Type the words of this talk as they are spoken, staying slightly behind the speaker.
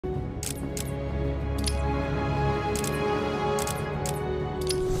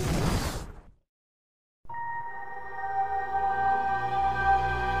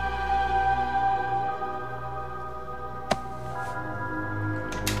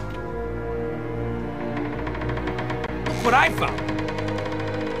Look what I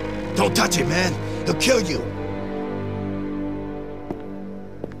found! Don't touch it, man. He'll kill you.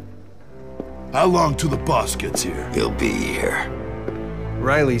 How long till the boss gets here? He'll be here.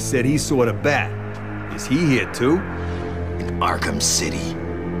 Riley said he saw the bat. Is he here too? In Arkham City.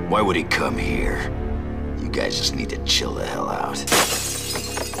 Why would he come here? You guys just need to chill the hell out.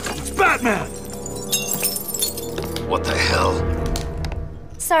 It's Batman! What the hell?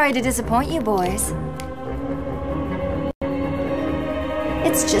 Sorry to disappoint you, boys.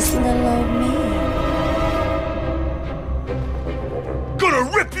 It's just little old me. Gonna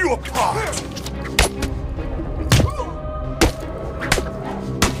rip you apart!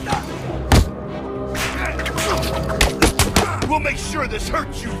 We'll make sure this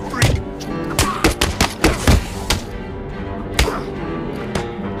hurts you, freak!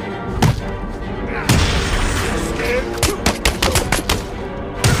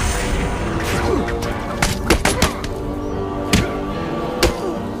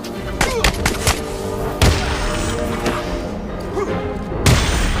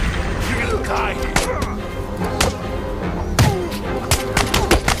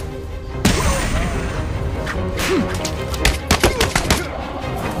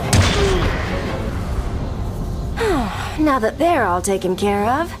 Now that they're all taken care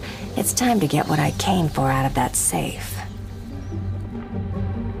of, it's time to get what I came for out of that safe.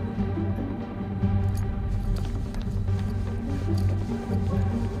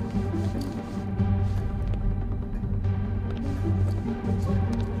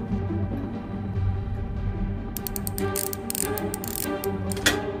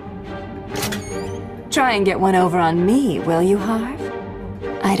 Try and get one over on me, will you, Harv?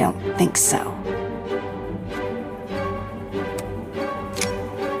 I don't think so.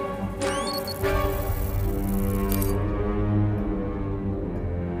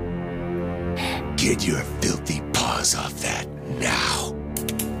 Get your filthy paws off that now.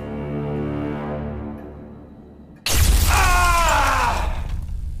 Ah!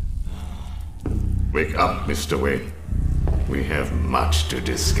 Wake up, Mr. Wayne. We have much to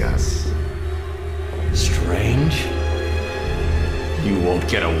discuss. Strange? You won't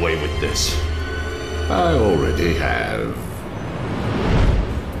get away with this. I already have.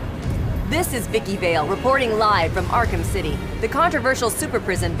 This is Vicky Vale, reporting live from Arkham City, the controversial super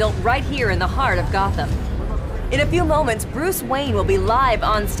prison built right here in the heart of Gotham. In a few moments, Bruce Wayne will be live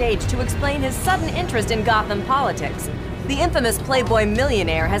on stage to explain his sudden interest in Gotham politics. The infamous Playboy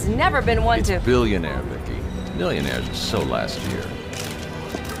millionaire has never been one to— It's billionaire, Vicky. Millionaires are so last year.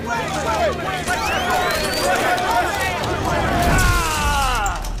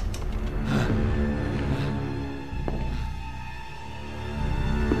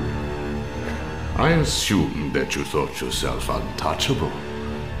 I assumed that you thought yourself untouchable.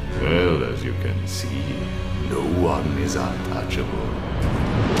 Well, as you can see, no one is untouchable.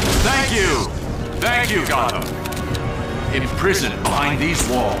 Thank you! Thank you, Gotham! Imprisoned behind these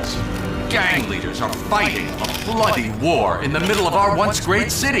walls, gang leaders are fighting a bloody war in the middle of our once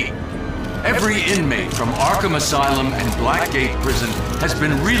great city. Every inmate from Arkham Asylum and Blackgate Prison has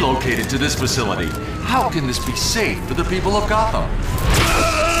been relocated to this facility. How can this be safe for the people of Gotham?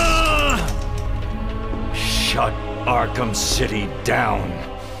 Shut Arkham City down.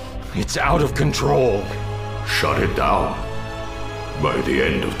 It's out of control. Shut it down. By the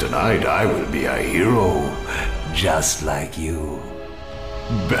end of tonight, I will be a hero, just like you.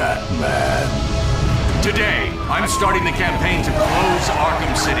 Batman. Today, I'm starting the campaign to close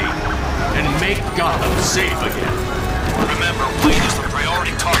Arkham City and make Gotham safe again. Remember, Wayne is the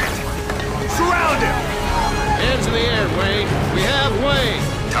priority target. Surround him! Hands in the air, Wayne. We have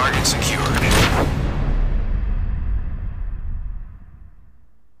Wayne. Target secured.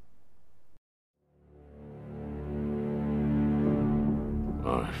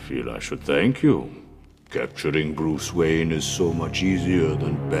 I feel I should thank you. Capturing Bruce Wayne is so much easier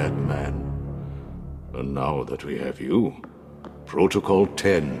than Batman. And now that we have you, Protocol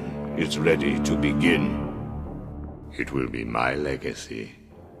 10 is ready to begin. It will be my legacy,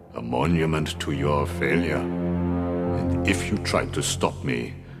 a monument to your failure. And if you try to stop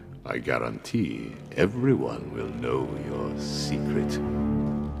me, I guarantee everyone will know your secret.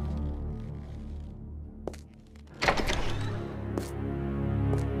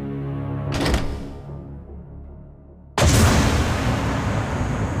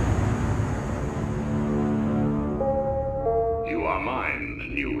 You are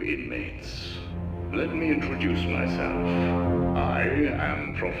mine, new inmates. Let me introduce myself. I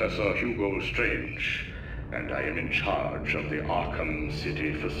am Professor Hugo Strange, and I am in charge of the Arkham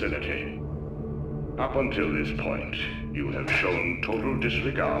City facility. Up until this point, You have shown total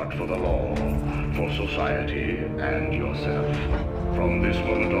disregard for the law, for society, and yourself. From this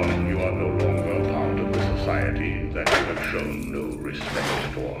moment on, you are no longer part of the society that you have shown no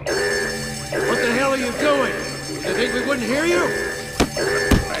respect for. What the hell are you doing? You think we wouldn't hear you?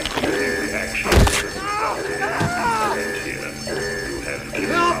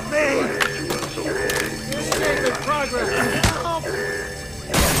 Help me! Escape progress! Help!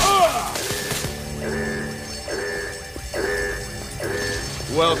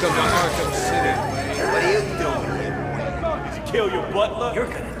 Welcome to Arkham City. What are you doing here? Did you kill your butler? You're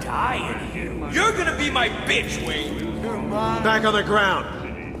gonna die in here. You're gonna be my bitch, Wayne. Back on the ground.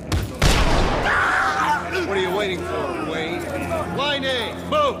 What are you waiting for, Wayne? Line A,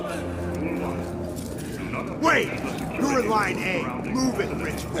 move! Wait! You're in line A. Move it,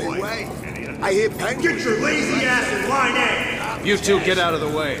 rich boy. Hey, Wayne. I hear penguins. Get your lazy ass in line A! You two get out of the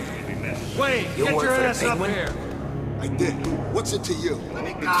way. Wayne, You get work your for the ass up penguin? here. I did. What's it to you? Let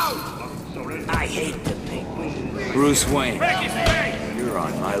me go! I hate the penguin. Bruce Wayne, you're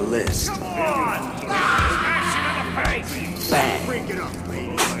on my list. Come on! Smash him in the face! Bang! Break it up,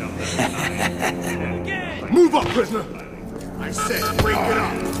 lady. Move up, prisoner! I said break it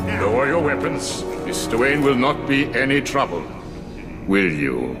up, now. Lower your weapons. Mr. Wayne will not be any trouble. Will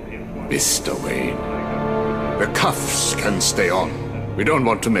you, Mr. Wayne? The cuffs can stay on. We don't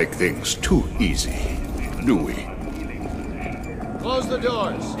want to make things too easy, do we? Close the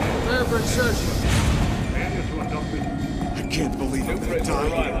doors. Prepare for insertion. I can't believe I'm gonna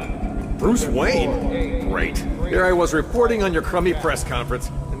die. Bruce Wayne? Great. Here I was reporting on your crummy press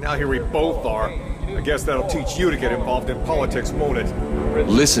conference, and now here we both are. I guess that'll teach you to get involved in politics, won't it?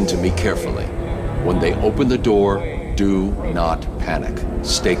 Listen to me carefully. When they open the door, do not panic.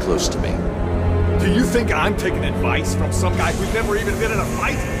 Stay close to me. Do you think I'm taking advice from some guy who's never even been in a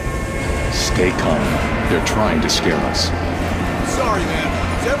fight? Stay calm. They're trying to scare us. Sorry,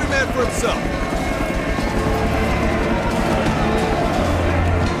 man. It's every man for himself.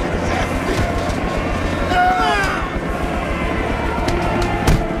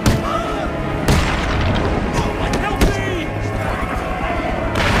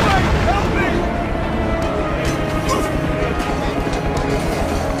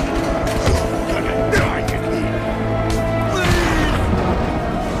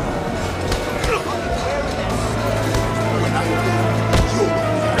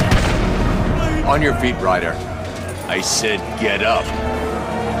 On your feet, Ryder. I said get up.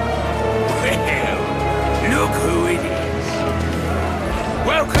 Well, look who it is.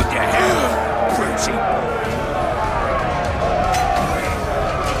 Welcome to hell, Brucey.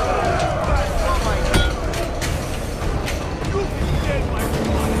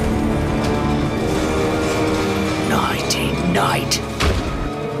 19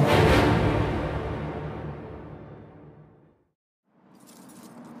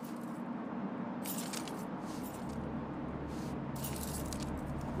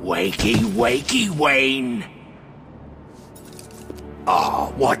 Wakey, wakey, Wayne.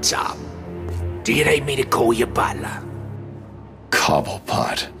 Oh, what's up? Do you need me to call you butler?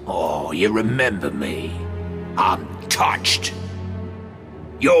 Cobblepot. Oh, you remember me. I'm touched.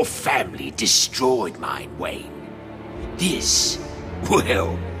 Your family destroyed mine, Wayne. This,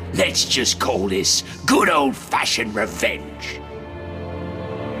 well, let's just call this good old-fashioned revenge.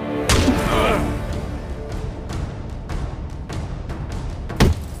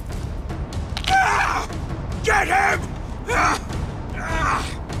 Get him!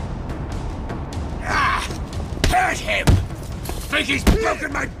 Hurt him! Think he's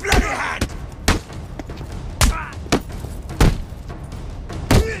broken my bloody hand!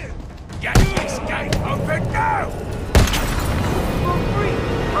 Get this gate open now!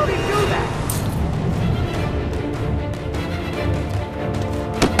 How'd he do that?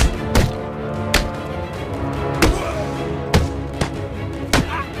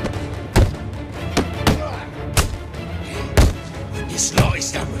 When this lot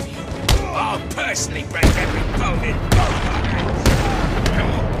is done with you, I'll personally break every bone in both our hands.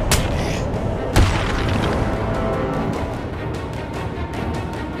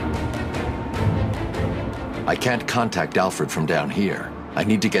 I can't contact Alfred from down here. I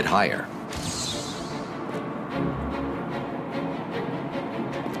need to get higher.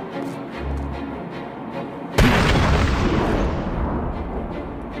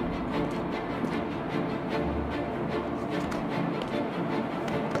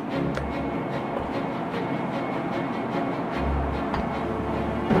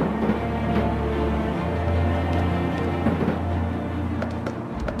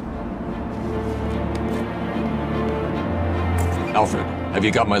 Alfred, have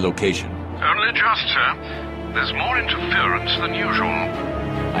you got my location? Only just, sir. There's more interference than usual.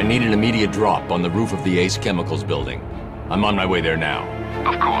 I need an immediate drop on the roof of the Ace Chemicals building. I'm on my way there now.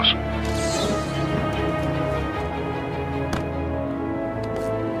 Of course.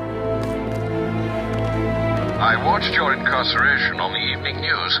 I watched your incarceration on the evening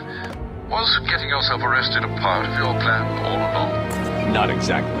news. Was getting yourself arrested a part of your plan all along? Not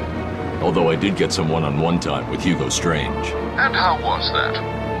exactly. Although I did get some one-on-one time with Hugo Strange. And how was that?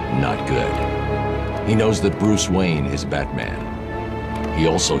 Not good. He knows that Bruce Wayne is Batman. He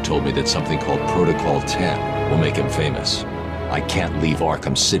also told me that something called Protocol 10 will make him famous. I can't leave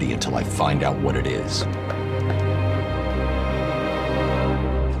Arkham City until I find out what it is.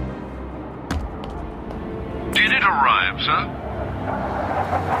 Did it arrive, sir?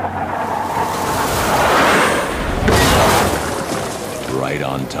 Right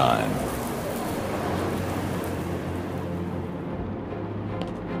on time.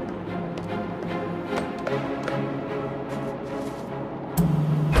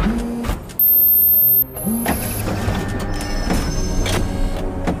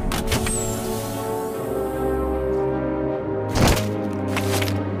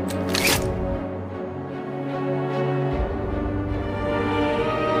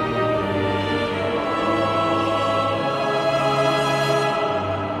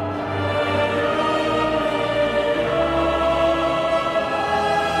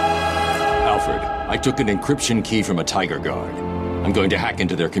 I took an encryption key from a Tiger Guard. I'm going to hack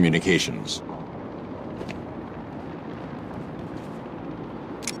into their communications.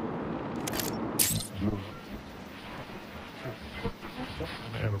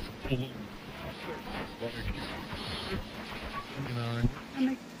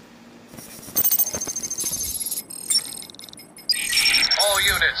 All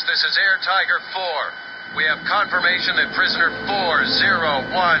units, this is Air Tiger 4. We have confirmation that prisoner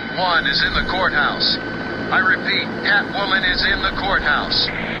 4011 is in the courthouse. I repeat, Catwoman is in the courthouse.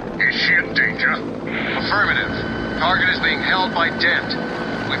 Is she in danger? Affirmative. Target is being held by Dent.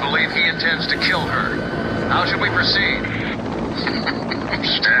 We believe he intends to kill her. How should we proceed?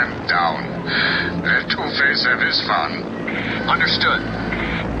 Stand down. Let Two-Face have his fun. Understood.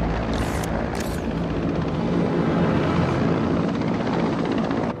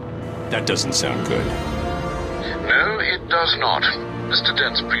 That doesn't sound good. No, it does not. Mr.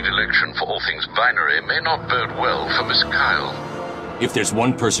 Dent's predilection for all things binary may not bode well for Miss Kyle. If there's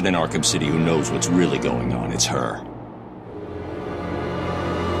one person in Arkham City who knows what's really going on, it's her.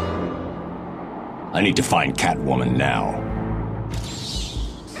 I need to find Catwoman now.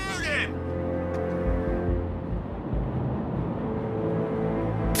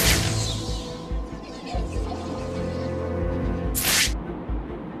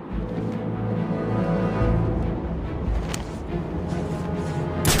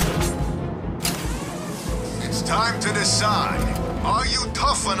 Time to decide. Are you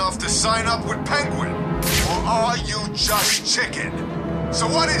tough enough to sign up with Penguin? Or are you just chicken? So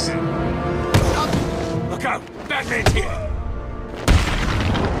what is it? Look out! Batman's here!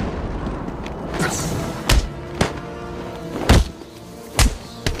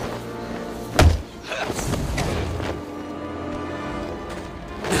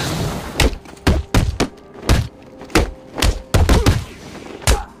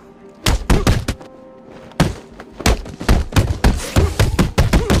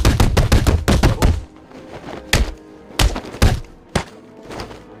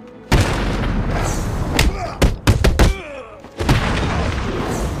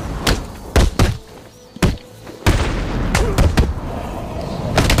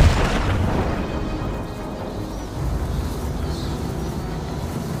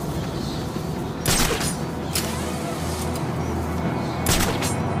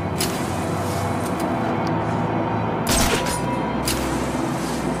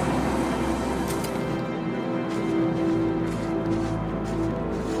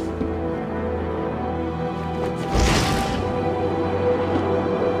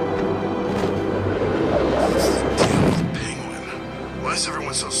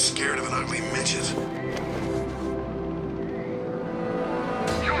 So scared of an ugly midget.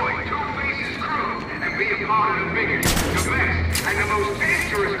 Join Two-Face's crew and be a part of the biggest, the best, and the most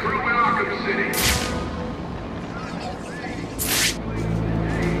dangerous crew in Arkham City.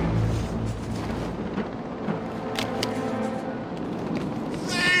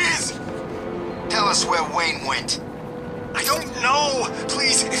 Please! Tell us where Wayne went. I don't know!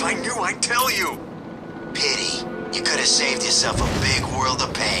 Please, if I knew, I'd tell you. Pity. You could have saved yourself a big world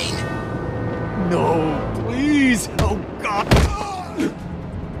of pain. No, please! Oh, God!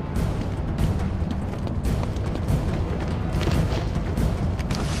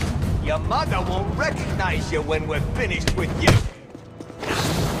 Your mother won't recognize you when we're finished with you.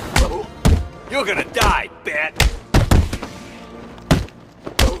 You're gonna die, Bat.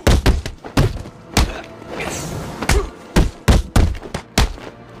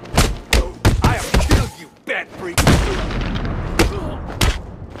 I have killed you, Bat Freak.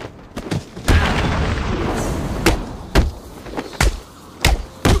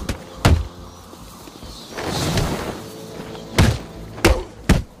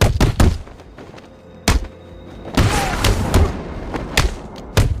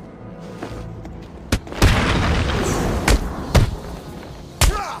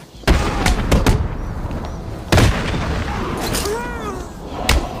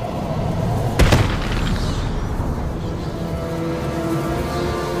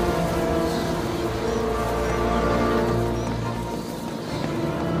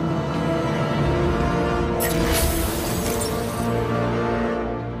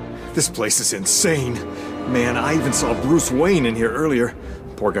 This place is insane. Man, I even saw Bruce Wayne in here earlier.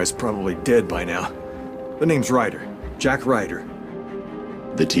 Poor guy's probably dead by now. The name's Ryder. Jack Ryder.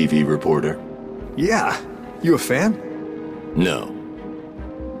 The TV reporter? Yeah. You a fan? No.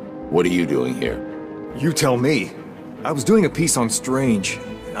 What are you doing here? You tell me. I was doing a piece on Strange.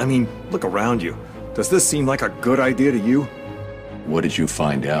 I mean, look around you. Does this seem like a good idea to you? What did you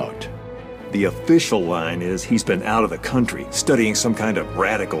find out? The official line is he's been out of the country, studying some kind of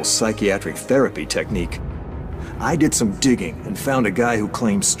radical psychiatric therapy technique. I did some digging and found a guy who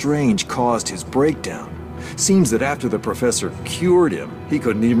claims Strange caused his breakdown. Seems that after the professor cured him, he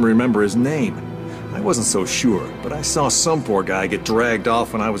couldn't even remember his name. I wasn't so sure, but I saw some poor guy get dragged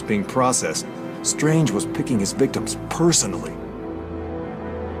off when I was being processed. Strange was picking his victims personally.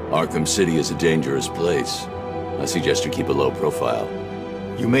 Arkham City is a dangerous place. I suggest you keep a low profile.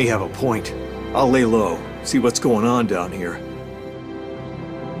 You may have a point. I'll lay low, see what's going on down here.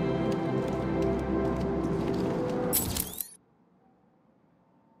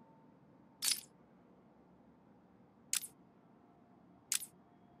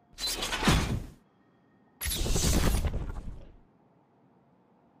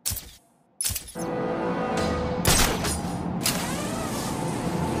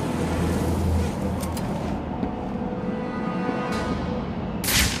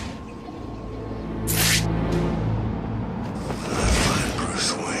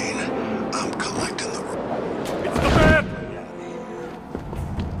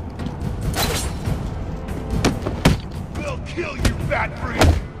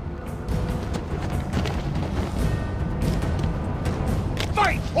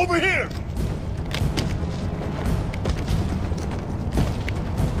 Over here!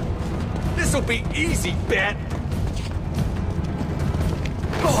 This'll be easy, Bat!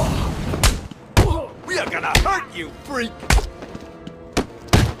 We are gonna hurt you, freak!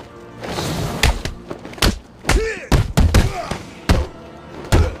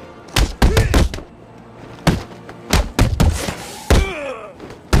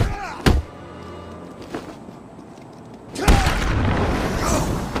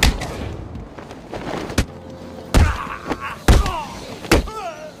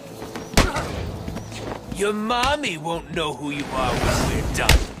 Your mommy won't know who you are when we're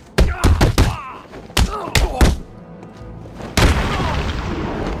done.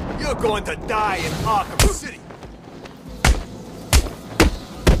 You're going to die in Arkham City.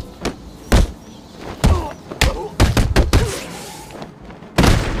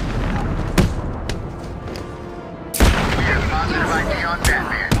 We have positive ID on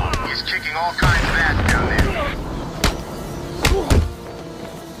Batman. He's kicking all kinds of ass down there.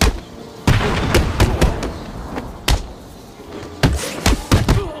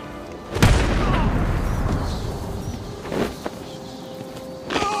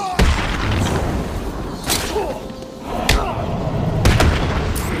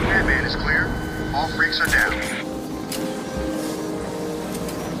 Are down.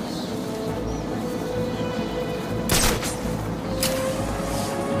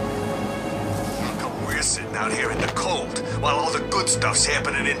 How come we're sitting out here in the cold while all the good stuff's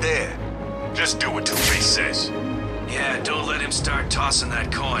happening in there? Just do what Two-Face says. Yeah, don't let him start tossing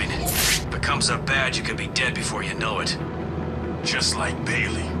that coin. If it comes up bad, you could be dead before you know it. Just like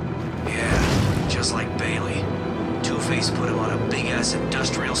Bailey. Yeah, just like Bailey. Two-Face put him on a big-ass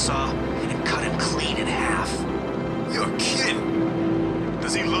industrial saw and cut him clean in half. You're kidding.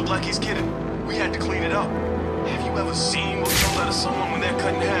 Does he look like he's kidding? We had to clean it up. Have you ever seen what comes out of someone when they're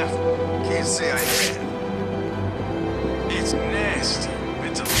cut in half? Can't say I have. It's nasty.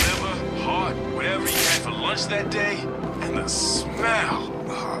 Bits of liver, heart, whatever you had for lunch that day, and the smell.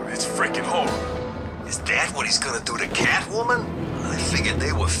 Oh, it's freaking horrible. Is that what he's gonna do to Catwoman? I figured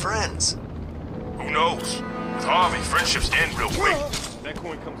they were friends. Who knows? With Harvey, friendships end real quick. That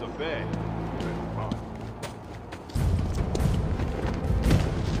coin comes up bad.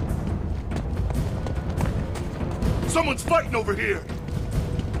 Someone's fighting over here!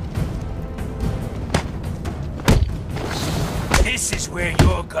 This is where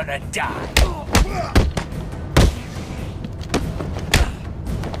you're gonna die.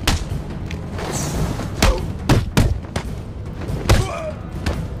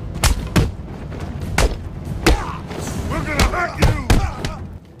 We're gonna hurt you!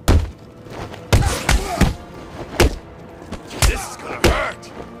 This is gonna hurt.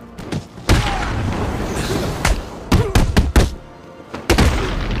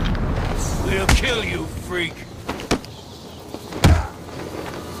 We'll kill you, freak.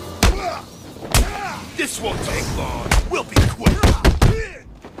 This won't take long. We'll be quick.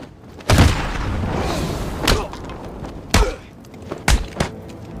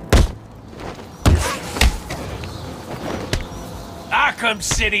 Arkham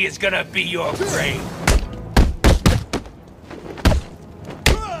City is gonna be your grave.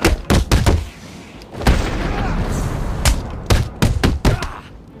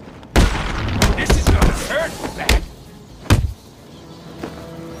 This is gonna hurt, Bat.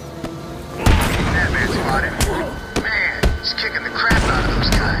 That man's spotted. Man, he's kicking the crap out of those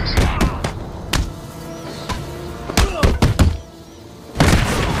guys.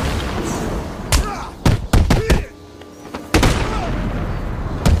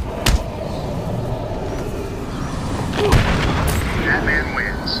 That man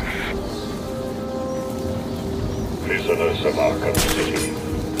wins. Prisoners of Arkham City,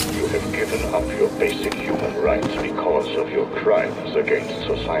 you have given up your basic human rights because of your crimes against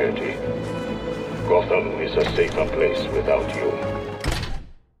society. Gotham is a safer place without you.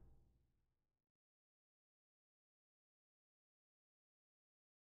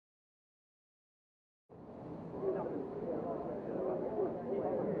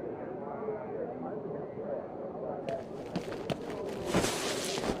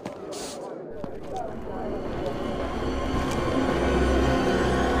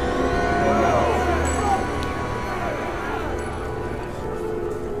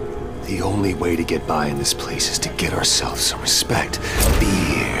 The only way to get by in this place is to get ourselves some respect.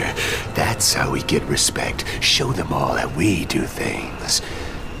 Fear. That's how we get respect. Show them all that we do things.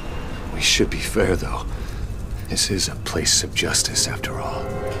 We should be fair, though. This is a place of justice, after all.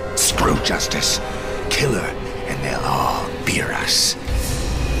 Screw justice. Kill her, and they'll all fear us.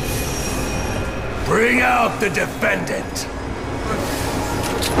 Bring out the defendant!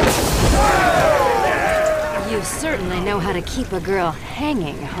 You certainly know how to keep a girl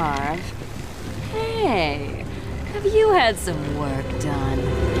hanging, Harv. Hey, have you had some work done?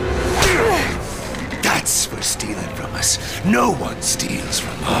 That's for stealing from us. No one steals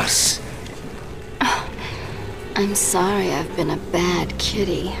from us. I'm sorry I've been a bad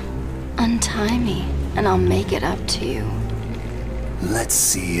kitty. Untie me, and I'll make it up to you. Let's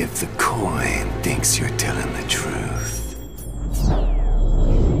see if the coin thinks you're telling the truth.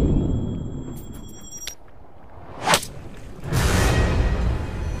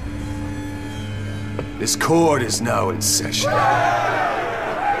 This court is now in session. Order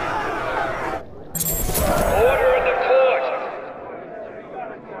in the court!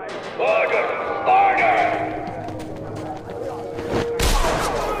 Order! Order!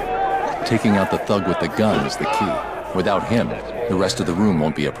 Taking out the thug with the gun is the key. Without him, the rest of the room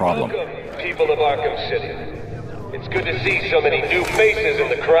won't be a problem. Welcome, people of Arkham City. It's good to see so many new faces in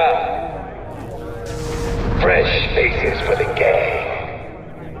the crowd. Fresh faces for the gang.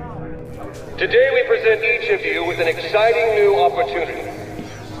 Today we present each of you with an exciting new opportunity.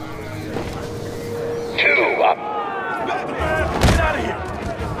 Get out of here!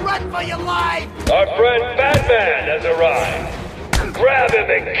 Run for your life! Our friend Batman has arrived. Grab him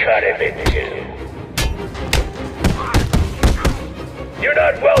and cut him in two. You're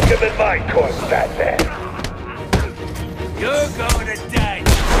not welcome in my court, Batman. You're going to die.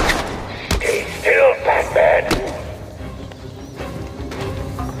 Stay still, Batman.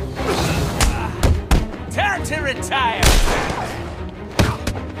 Time to retire.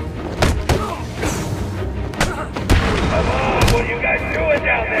 Come on, what are you guys doing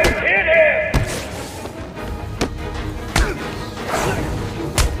down there? Hit him!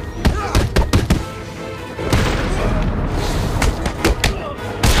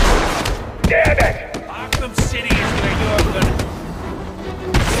 Damn it! Arkham City is where you're gonna...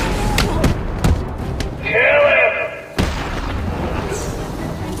 Kill him!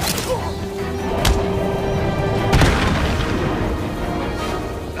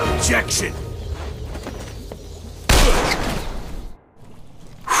 Objection!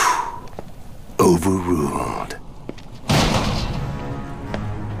 Overruled.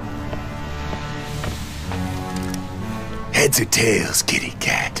 Heads or tails, kitty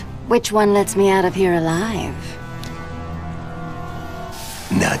cat? Which one lets me out of here alive?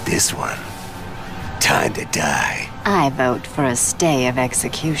 Not this one. Time to die. I vote for a stay of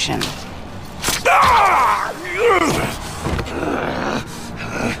execution.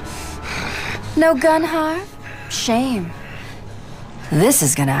 No gun, Harv? Shame. This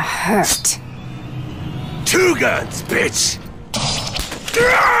is gonna hurt. 2 guns, bitch!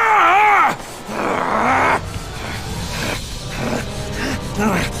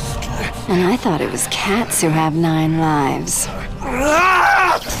 And I thought it was cats who have 9 lives.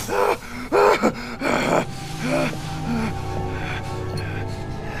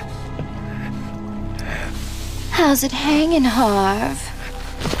 How's it hanging, Harv?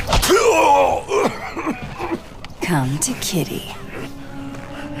 Come to Kitty.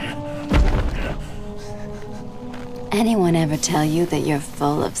 Anyone ever tell you that you're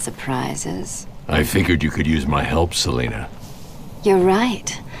full of surprises? I figured you could use my help, Selina. You're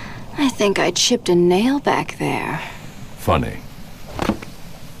right. I think I chipped a nail back there. Funny.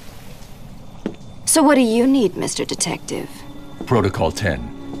 So what do you need, Mr. Detective? Protocol 10.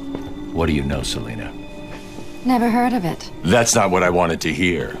 What do you know, Selina? Never heard of it. That's not what I wanted to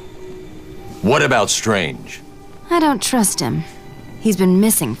hear. What about Strange? I don't trust him. He's been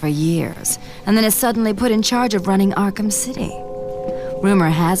missing for years, and then is suddenly put in charge of running Arkham City. Rumor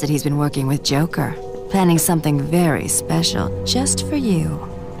has it he's been working with Joker, planning something very special just for you.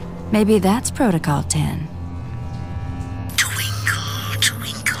 Maybe that's Protocol 10. Twinkle,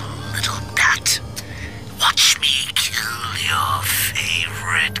 twinkle, little bat. Watch me kill your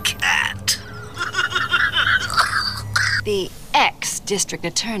favorite cat. The ex-district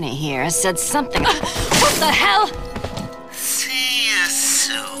attorney here said something. What the hell? See you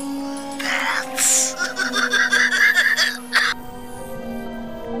soon, bats.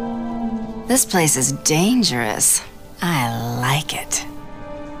 This place is dangerous. I like it.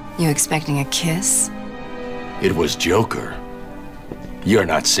 You expecting a kiss? It was Joker. You're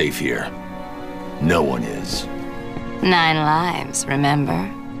not safe here. No one is. 9 lives, remember?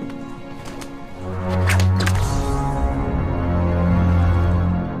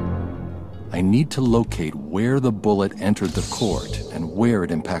 I need to locate where the bullet entered the court and where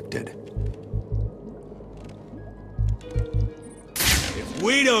it impacted. If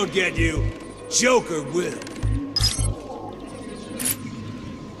we don't get you, Joker will.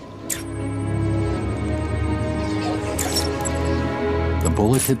 The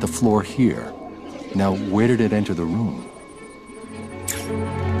bullet hit the floor here. Now, where did it enter the room?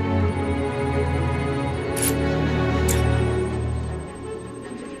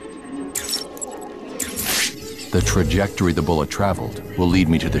 The trajectory the bullet traveled will lead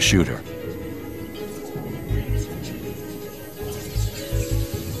me to the shooter.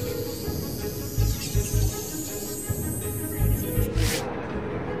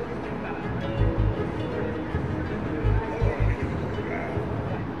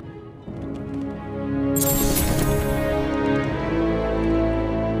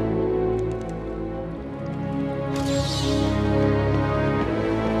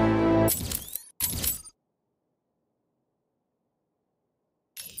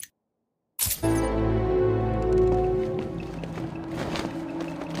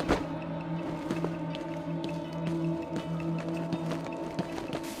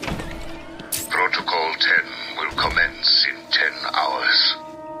 Protocol 10 will commence in 10 hours.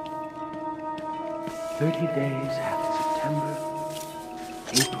 30 days after September,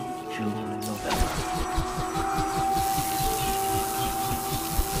 April, June, and November.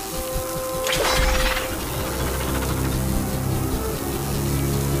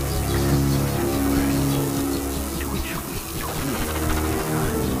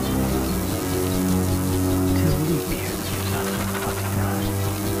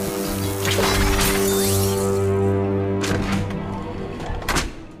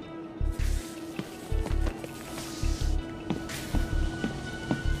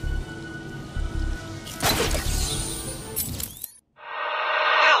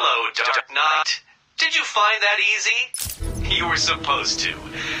 Did you find that easy? You were supposed to.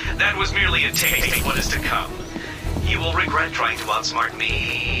 That was merely a taste of what is to come. You will regret trying to outsmart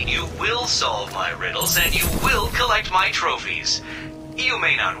me. You will solve my riddles, and you will collect my trophies. You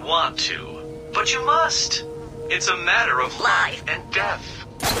may not want to, but you must. It's a matter of life and death.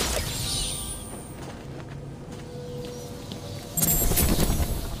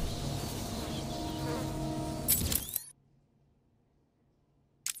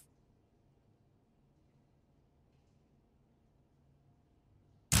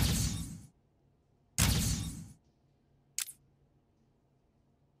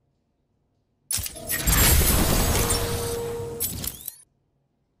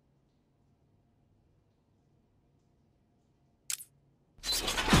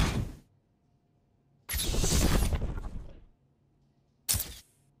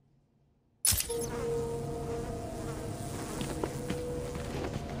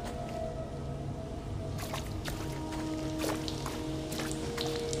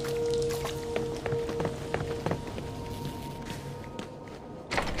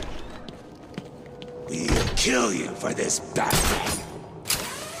 kill you for this, Batman.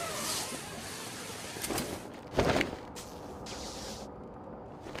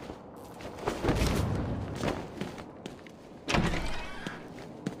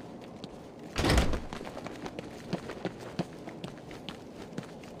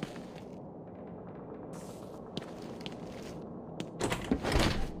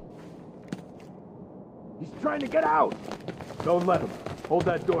 Trying to get out! Don't let him. Hold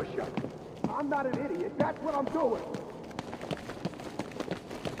that door shut. I'm not an idiot. That's what I'm doing.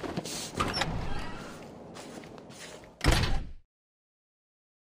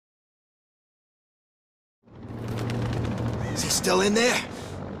 Is he still in there?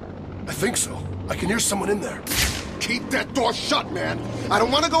 I think so. I can hear someone in there. Keep that door shut, man! I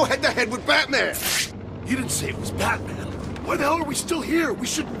don't want to go head-to-head with Batman! He didn't say it was Batman. Why the hell are we still here? We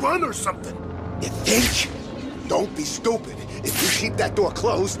should run or something. You think? Don't be stupid. If we keep that door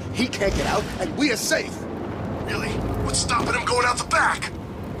closed, he can't get out, and we are safe. Really? What's stopping him going out the back?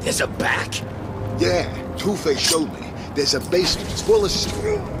 There's a back? Yeah, Two-Face showed me. There's a basement full of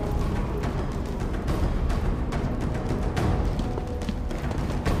shit.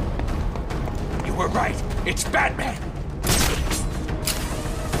 You were right. It's Batman.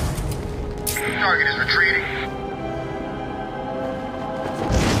 Target is retreating.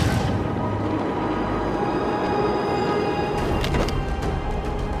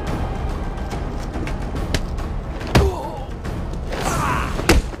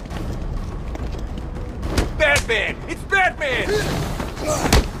 Batman! It's Batman!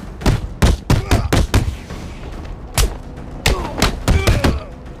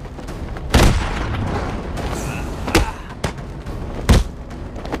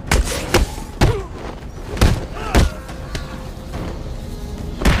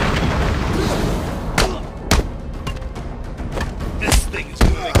 This thing is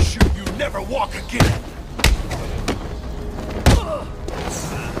gonna make sure you never walk again.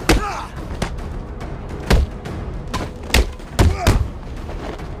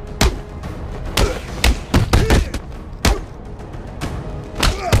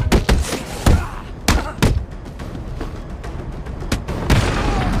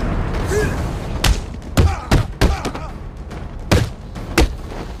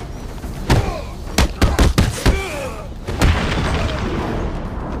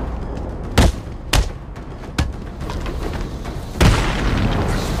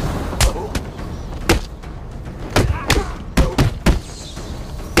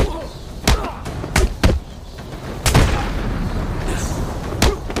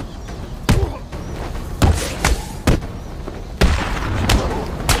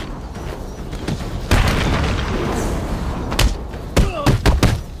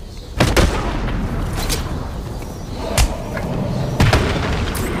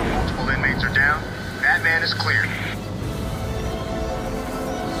 Batman is cleared.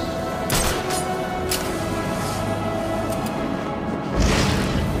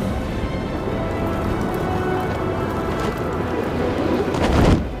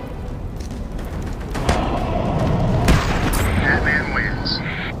 Batman wins.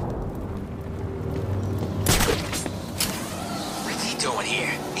 What's he doing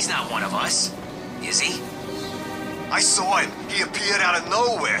here? He's not one of us, is he? I saw him. He appeared out of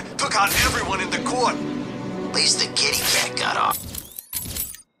nowhere. Took out everyone in the court. At least the kitty cat got off.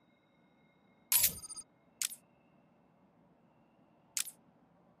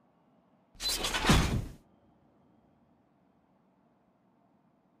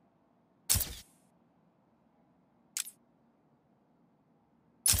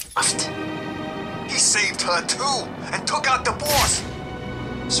 He saved her too, and took out the boss.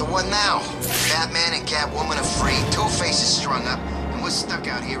 So what now? Batman and Catwoman are free, Two-Face is strung up, and we're stuck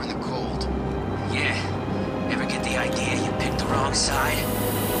out here in the cold. Yeah. Ever get the idea you picked the wrong side?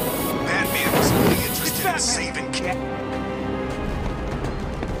 Batman was only interested in saving Cat.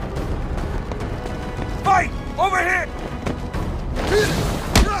 Fight! Over here!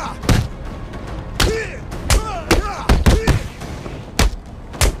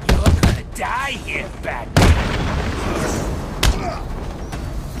 You're gonna die here, Batman.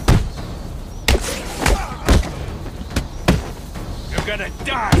 You're gonna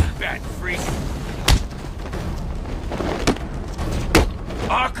die, Bat-Freak.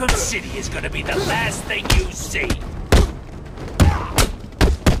 Arkham City is gonna be the last thing you see.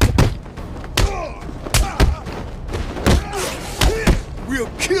 We'll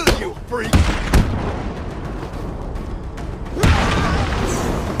kill you, freak!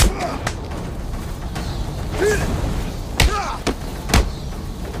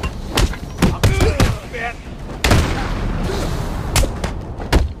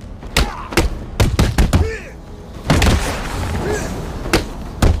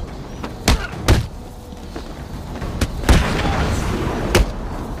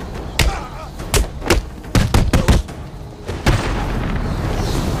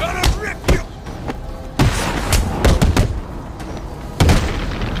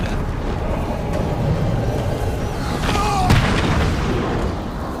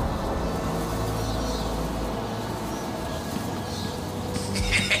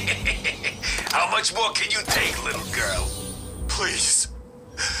 How much more can you take, little girl? Please,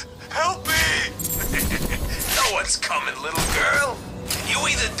 help me! No one's coming, little girl. You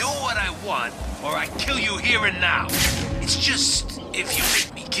either do what I want, or I kill you here and now. It's just, if you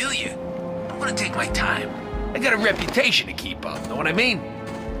make me kill you, I'm gonna take my time. I got a reputation to keep up, know what I mean?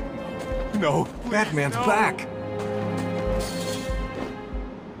 No, Batman's back.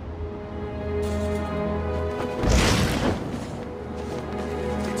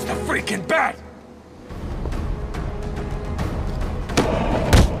 It's the freaking Bat!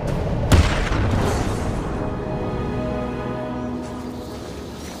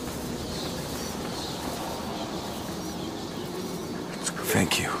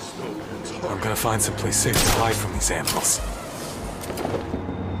 Thank you. I'm gonna find someplace safe to hide from these animals.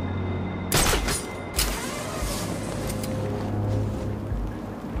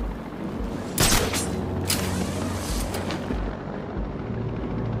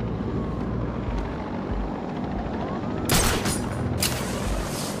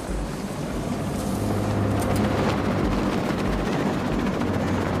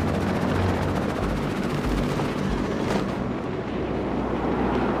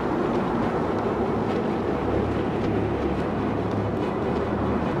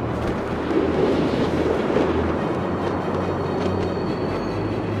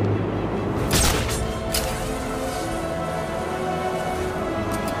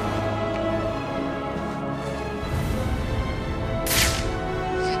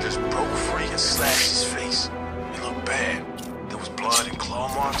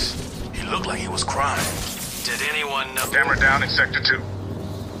 Camera down in Sector 2.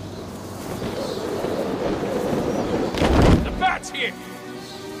 The Bat's here!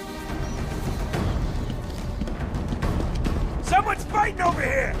 Someone's fighting over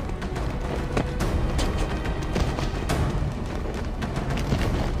here!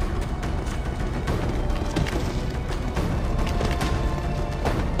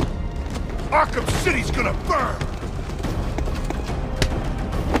 Arkham City's gonna burn!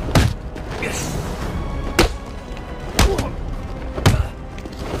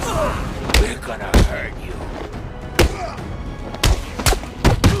 We're gonna hurt you.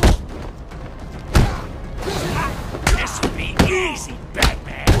 This'll be easy,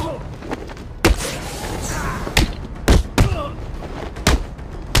 Batman.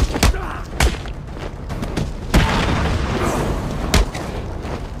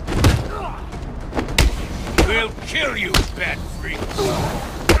 We'll kill you, Bat Freak.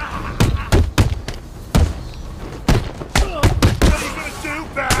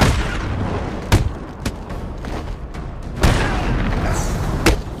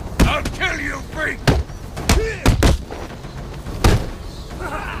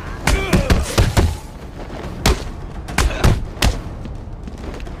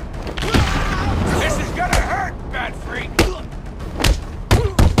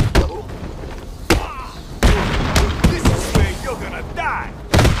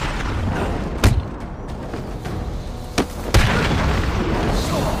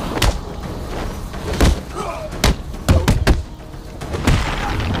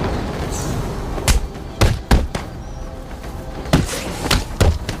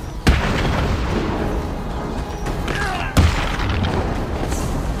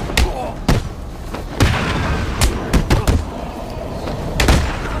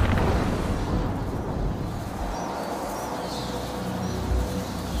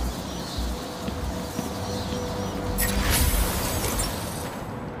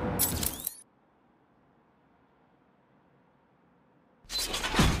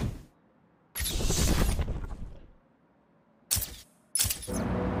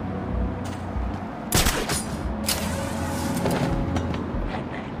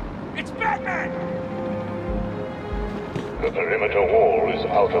 The perimeter wall is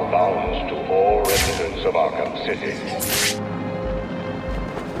out of bounds to all residents of Arkham City.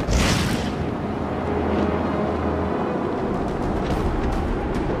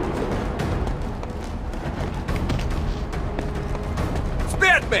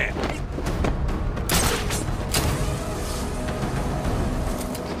 Batman!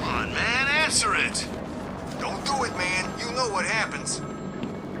 Come on, man, answer it! Don't do it, man. You know what happens.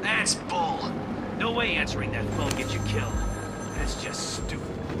 That's bull. No way answering that phone gets you killed. That's just stupid.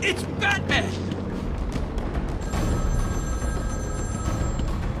 It's Batman!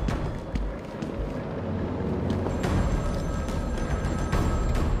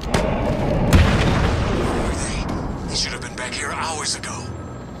 They should have been back here hours ago.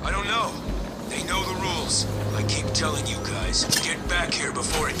 I don't know. They know the rules. I keep telling you guys, get back here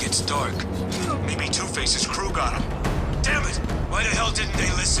before it gets dark. Maybe Two-Face's crew got him. Damn it! Why the hell didn't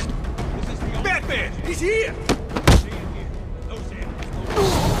they listen? He's here!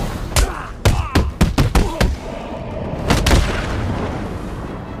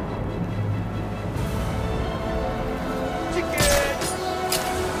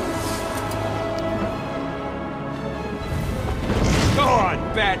 Go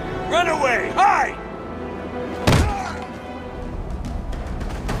on, Bat! Run away! Hide!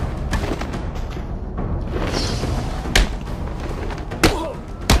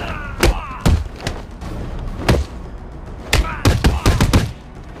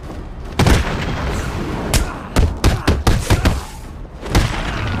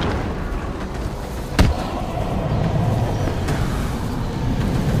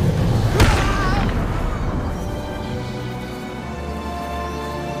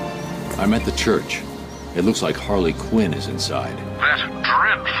 I'm at the church. It looks like Harley Quinn is inside. That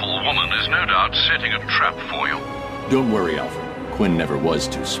dreadful woman is no doubt setting a trap for you. Don't worry, Alfred. Quinn never was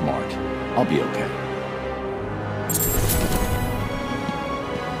too smart. I'll be okay.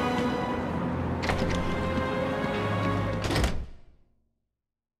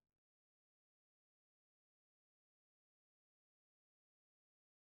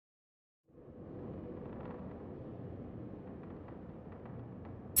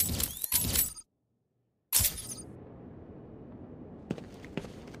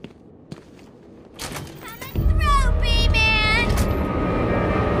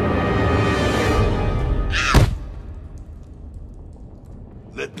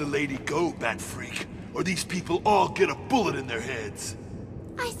 Let the lady go, Bat Freak, or these people all get a bullet in their heads.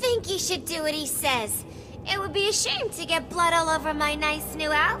 I think you should do what he says. It would be a shame to get blood all over my nice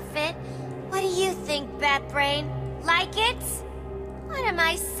new outfit. What do you think, Batbrain? Like it? What am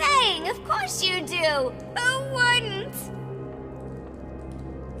I saying? Of course you do! Who wouldn't?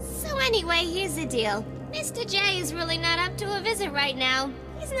 So anyway, here's the deal. Mr. J is really not up to a visit right now.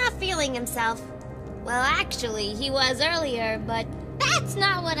 He's not feeling himself. Well, actually, he was earlier, but that's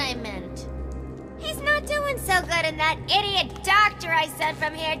not what I meant. He's not doing so good, and that idiot doctor I sent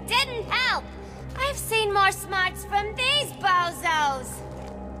from here didn't help. I've seen more smarts from these bozos.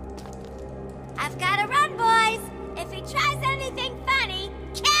 I've gotta run, boys. If he tries anything funny,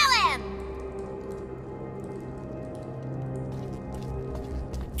 kill him!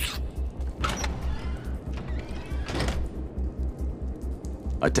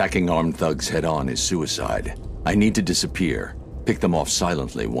 Attacking armed thugs head-on is suicide. I need to disappear. Pick them off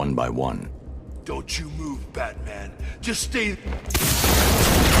silently, one by one. Don't you move, Batman. Just stay...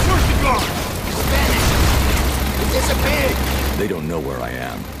 Where's he gone? He's vanished. He disappeared. They don't know where I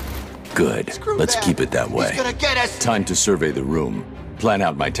am. Good. Screw Let's that. keep it that way. He's gonna get us. Time to survey the room. Plan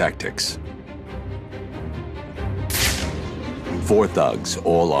out my tactics. 4 thugs,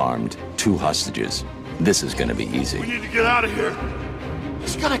 all armed. 2 hostages. This is gonna be easy. We need to get out of here.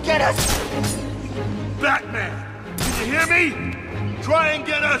 He's gonna get us. Batman! Can you hear me? Try and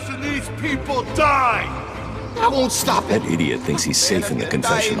get us and these people die! I won't stop it. That idiot thinks he's safe in the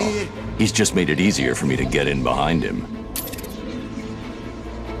confessional. He's just made it easier for me to get in behind him.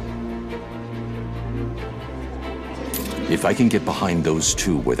 If I can get behind those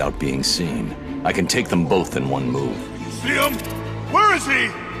 2 without being seen, I can take them both in one move. See him? Where is he?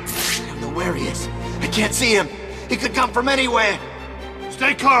 I don't know where he is. I can't see him. He could come from anywhere.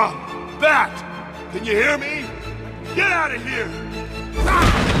 Stay calm. Bat! Can you hear me? Get out of here!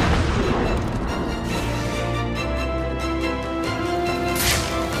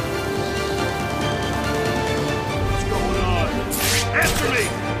 What's going on? Answer me!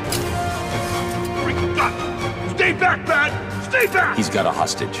 Freaking God! Stay back, Bat! Stay back! He's got a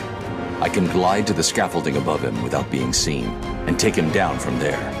hostage. I can glide to the scaffolding above him without being seen, and take him down from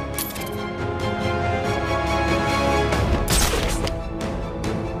there.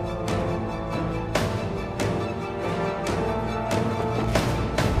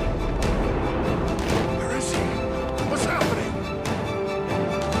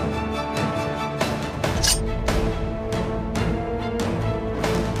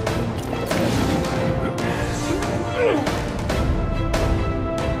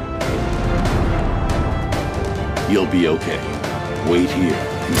 You'll be okay. Wait here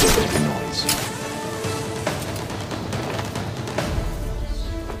and don't make a noise.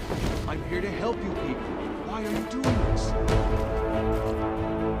 I'm here to help you people. Why are you doing this?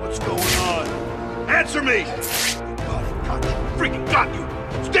 What's going on? Answer me! God, freaking got you!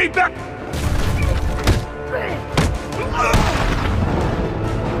 Stay back!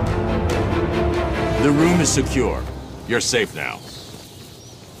 The room is secure. You're safe now.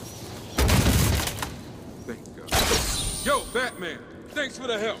 Yo, Batman! Thanks for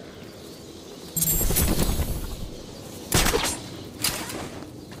the help!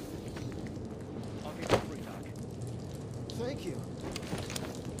 I'll get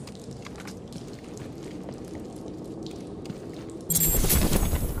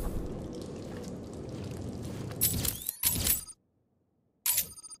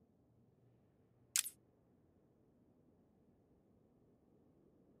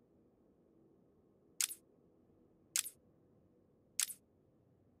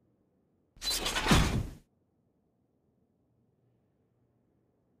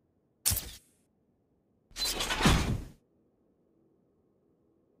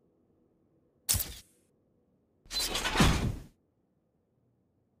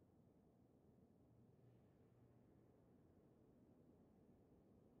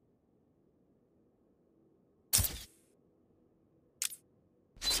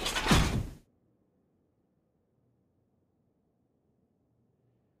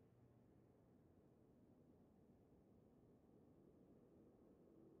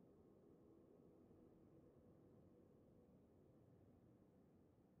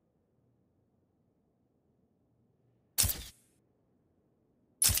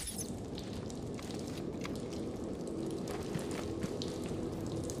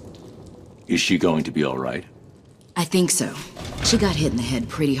Is she going to be all right? I think so. She got hit in the head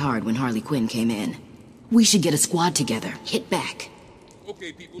pretty hard when Harley Quinn came in. We should get a squad together. Hit back.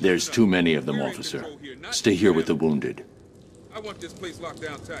 There's too many of them, officer. Stay here with the wounded. I want this place locked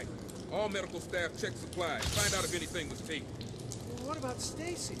down tight. All medical staff check supplies. Find out if anything was taken. Well, what about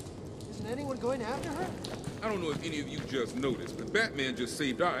Stacy? Isn't anyone going after her? I don't know if any of you just noticed, but Batman just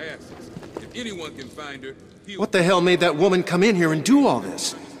saved our asses. If anyone can find her, he'll... What the hell made that woman come in here and do all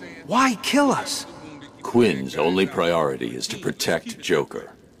this? Why kill us? Quinn's only priority is to protect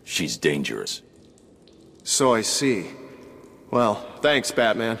Joker. She's dangerous. So I see. Well, thanks,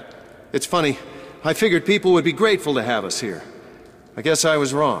 Batman. It's funny. I figured people would be grateful to have us here. I guess I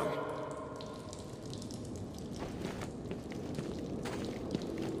was wrong.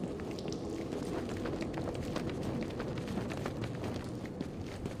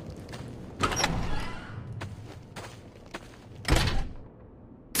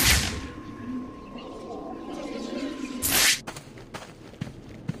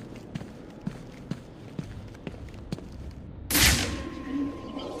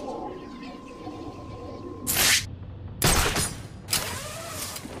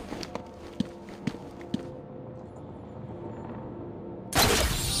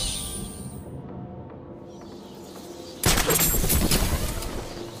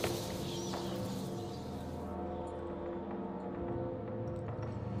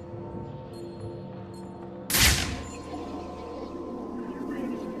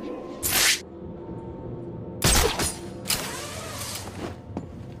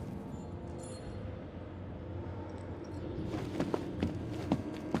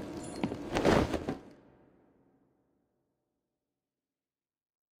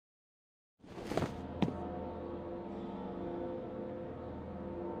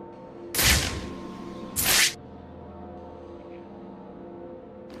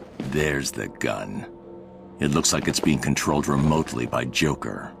 There's the gun. It looks like it's being controlled remotely by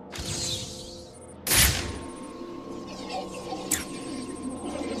Joker.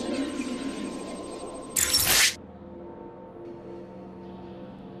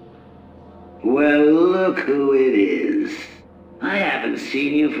 Well, look who it is. I haven't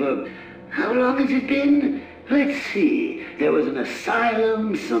seen you for... How long has it been? Let's see. There was an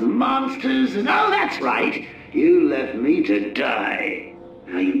asylum, some monsters, and... Oh, that's right! You left me to die.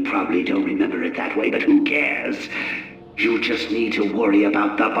 Now, you probably don't remember it that way, but who cares? You just need to worry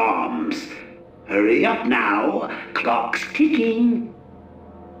about the bombs. Hurry up now. Clock's ticking.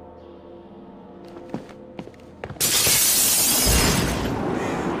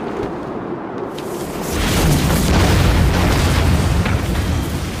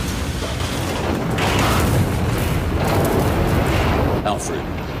 Alfred,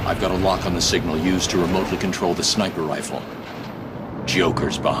 I've got a lock on the signal used to remotely control the sniper rifle.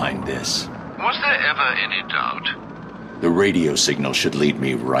 Joker's behind this. Was there ever any doubt? The radio signal should lead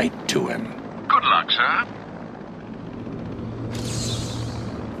me right to him. Good luck, sir.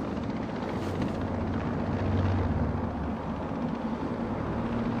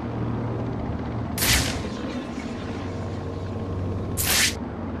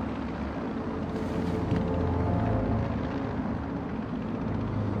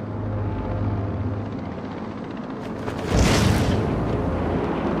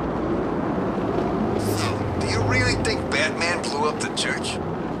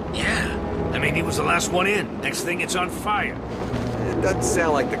 Last one in. Next thing, it's on fire. It doesn't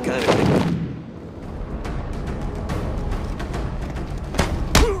sound like the kind of thing...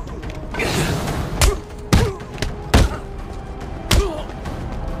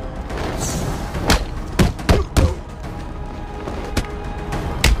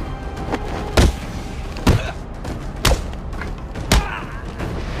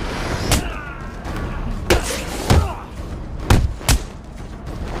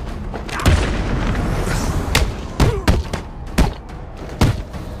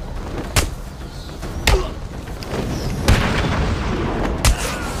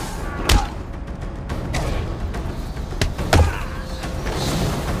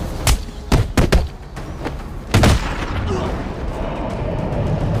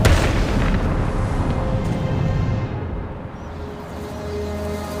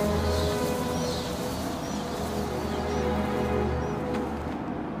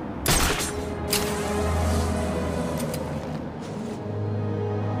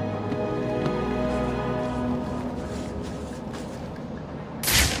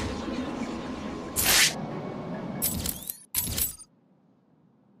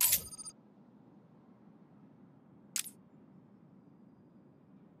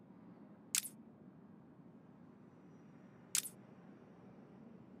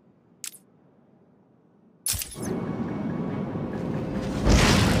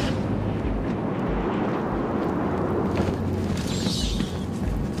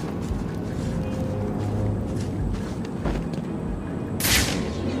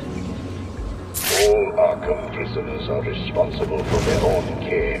 All Arkham prisoners are responsible for their own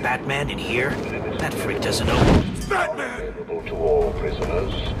care. Batman in here? That freak doesn't know. Batman! Available to all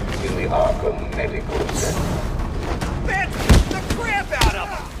prisoners in the Arkham Medical Center. Man, the crap out of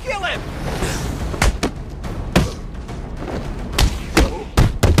him! Kill him!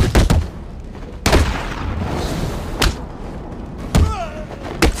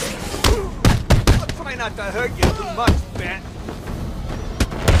 I'll try not to hurt you too much, Bat.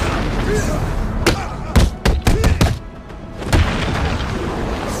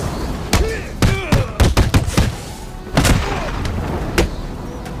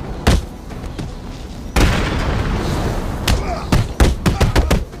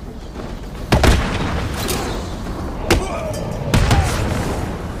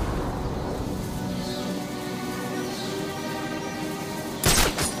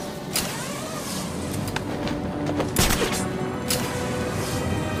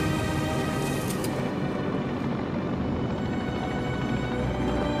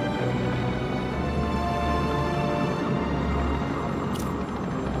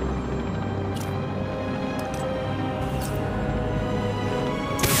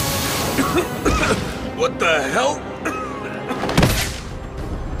 What the hell?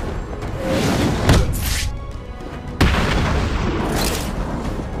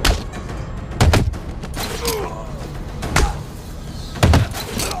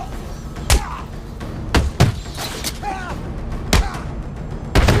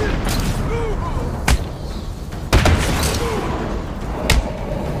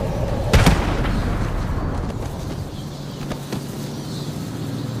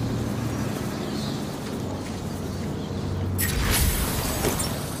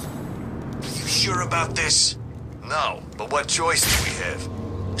 Sure about this? No, but what choice do we have?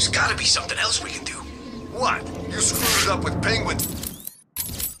 There's gotta be something else we can do. What? You screwed it up with Penguin.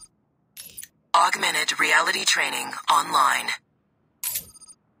 Augmented reality training online.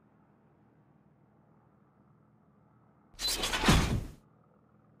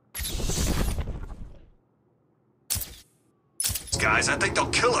 Guys, I think they'll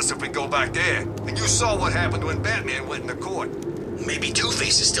kill us if we go back there. And you saw what happened when Batman went into court. Maybe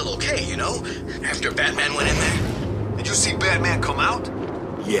Two-Face is still okay, you know? After Batman went in there. Did you see Batman come out?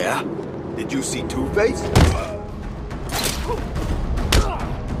 Yeah. Did you see Two-Face?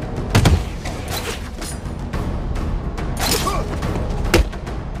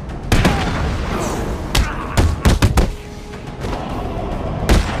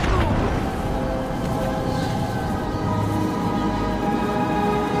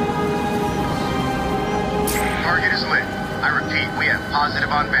 Target is lit. I repeat, we have positive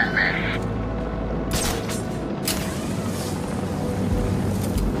on Batman.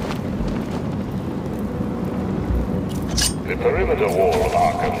 The perimeter wall of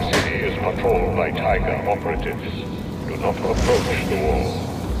Arkham City is patrolled by Tiger operatives. Do not approach the wall.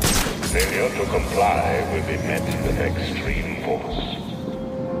 Failure to comply will be met with extreme force.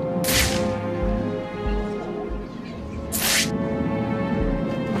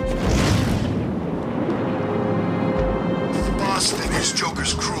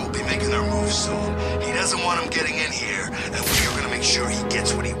 Joker's crew will be making their move soon. He doesn't want him getting in here, and we are gonna make sure he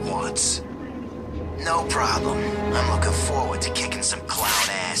gets what he wants. No problem. I'm looking forward to kicking some clown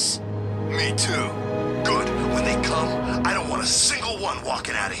ass. Me too. Good. When they come, I don't want a single one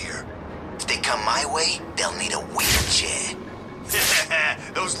walking out of here. If they come my way, they'll need a wheelchair.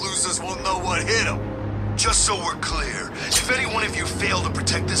 Those losers won't know what hit them. Just so we're clear, if any one of you fail to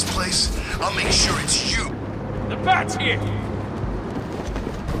protect this place, I'll make sure it's you. The Bat's here!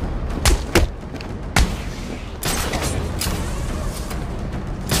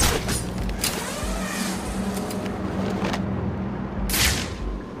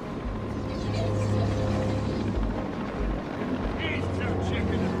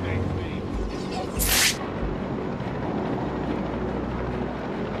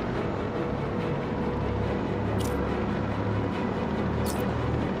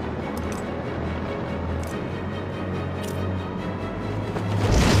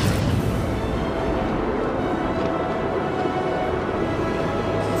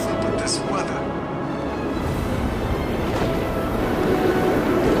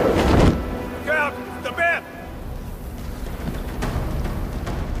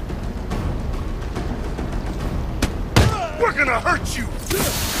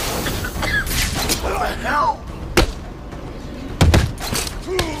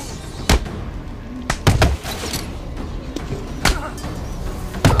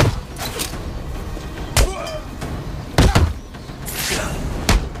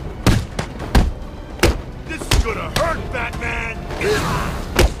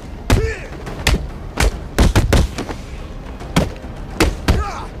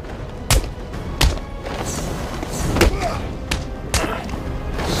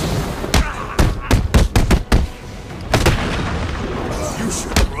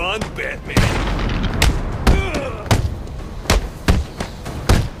 Run, Batman!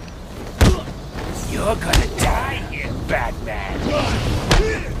 You're gonna die here, Batman!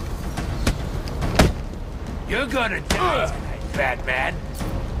 You're gonna die tonight, Batman!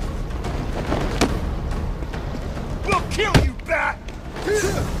 We'll kill you, Bat!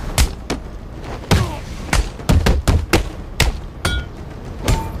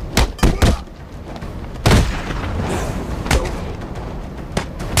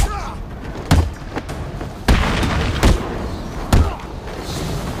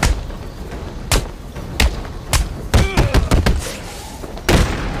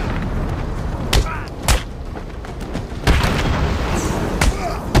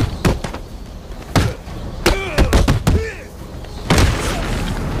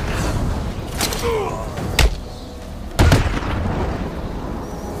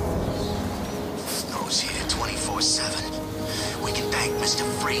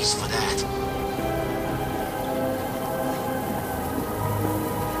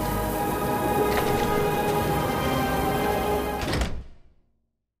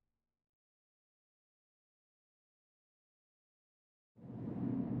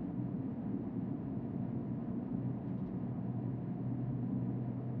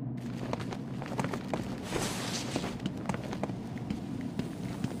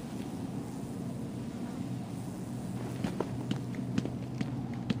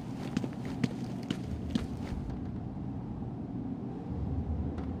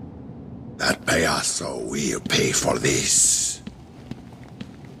 That payaso will pay for this.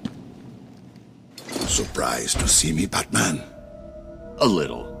 Surprised to see me, Batman? A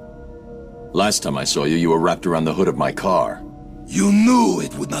little. Last time I saw you, you were wrapped around the hood of my car. You knew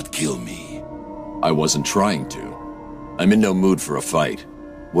it would not kill me. I wasn't trying to. I'm in no mood for a fight.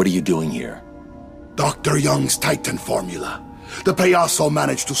 What are you doing here? Dr. Young's Titan formula. The payaso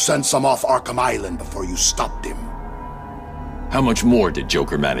managed to send some off Arkham Island before you stopped him. How much more did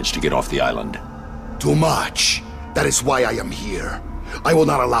Joker manage to get off the island? Too much. That is why I am here. I will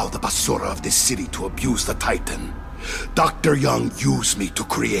not allow the basura of this city to abuse the Titan. Dr. Young used me to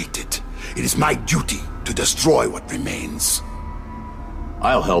create it. It is my duty to destroy what remains.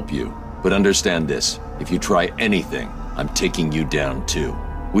 I'll help you, but understand this. If you try anything, I'm taking you down too.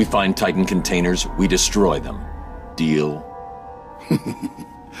 We find Titan containers, we destroy them. Deal?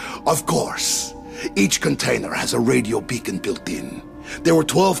 Of course. Each container has a radio beacon built in. There were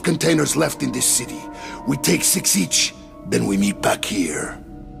 12 containers left in this city. We take 6 each, then we meet back here.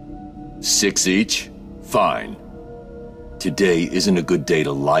 6 each? Fine. Today isn't a good day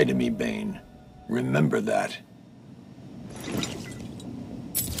to lie to me, Bane. Remember that.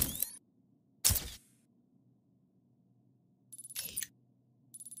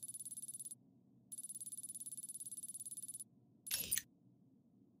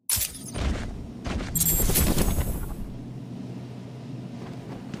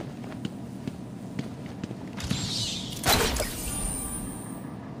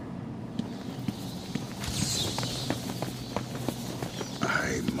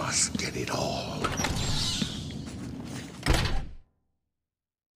 Get it all.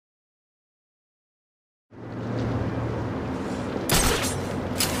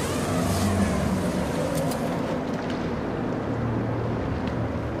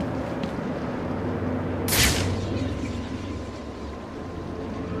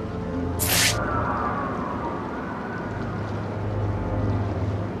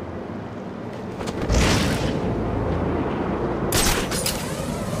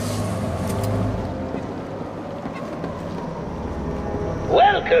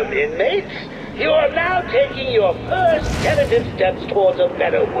 Welcome, inmates. You are now taking your first tentative steps towards a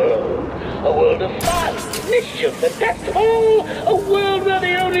better world. A world of fun, mischief, and best of all, a world where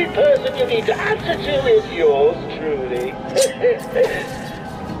the only person you need to answer to is yours truly.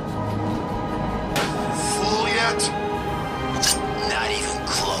 Full yet? Not even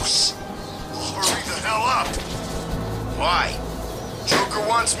close. Hurry the hell up! Why? Joker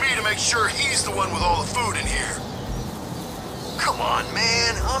wants me to make sure he's the one with all the food in here. Come on,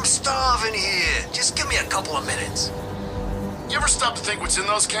 man. I'm starving here. Just give me a couple of minutes. You ever stop to think what's in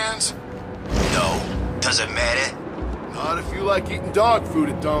those cans? No. Does it matter? Not if you like eating dog food,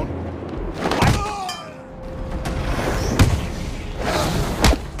 it don't.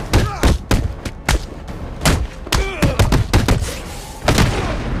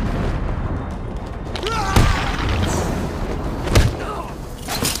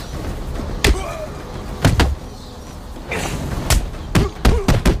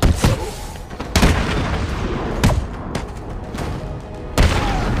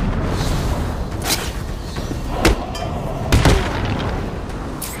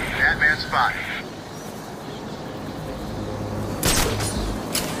 spot.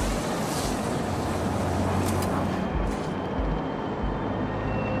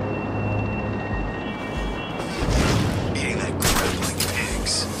 Eating that crap like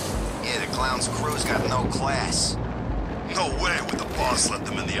pigs. Yeah, the clown's crew's got no class. No way would the boss let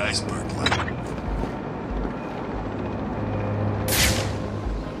them in the iceberg lab.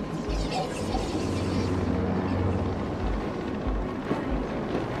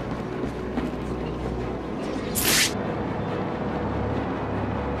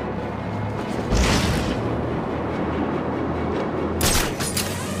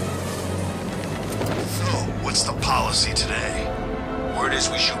 What's the policy today? Word is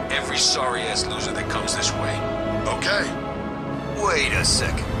we shoot every sorry-ass loser that comes this way. Okay. Wait a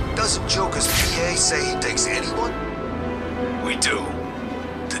second. Doesn't Joker's PA say he takes anyone? We do.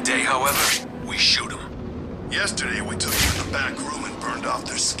 Today, however, we shoot them. Yesterday we took them in the back room and burned off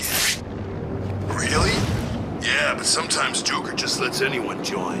their skin. Really? Yeah, but sometimes Joker just lets anyone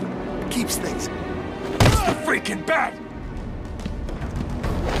join. Keeps things... It's the freaking bat!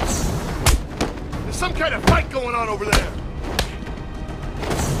 There's some kind of fight going on over there!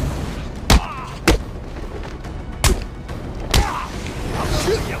 I'll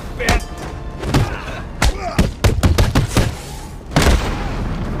shoot you, bat!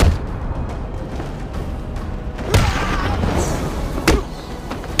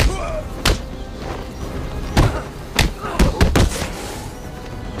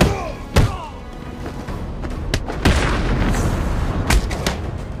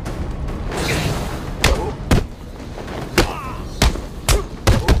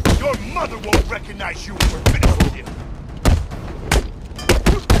 Recognize you when we're finished with you.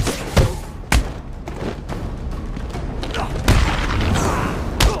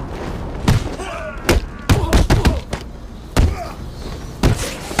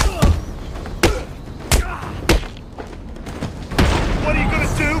 What are you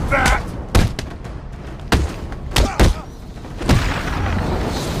gonna do, Bat?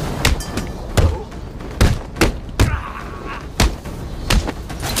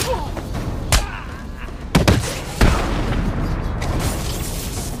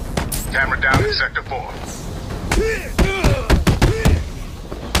 Camera down in Sector 4.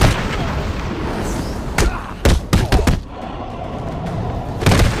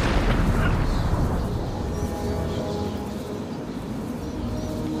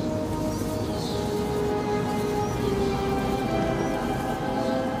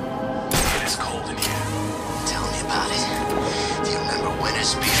 It is cold in here. Tell me about it. Do you remember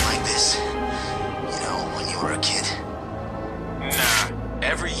winters being like this? You know, when you were a kid? Nah.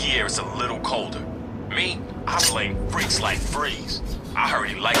 Every year it's a little colder. Me, I blame freaks like Freeze. I heard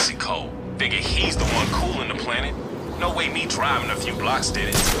he likes it cold. Figure he's the one cooling the planet. No way me driving a few blocks did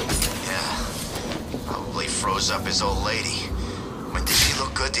it. Yeah. Probably froze up his old lady. I mean, did she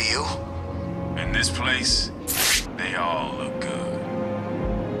look good to you? In this place, they all look good.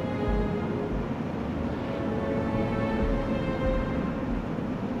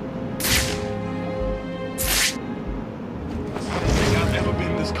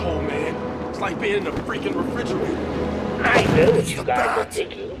 This cold, man. It's like being in a freaking refrigerator. I know what you guys are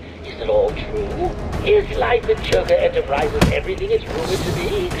thinking. Is it all true? Is life in Joker Enterprises everything it's rumored to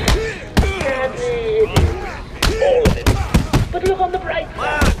be? And it is. All of it. But look on the bright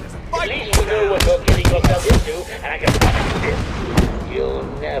side. At least you know what you're getting yourself into, and I can promise you this. You'll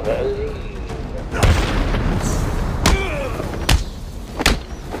never leave.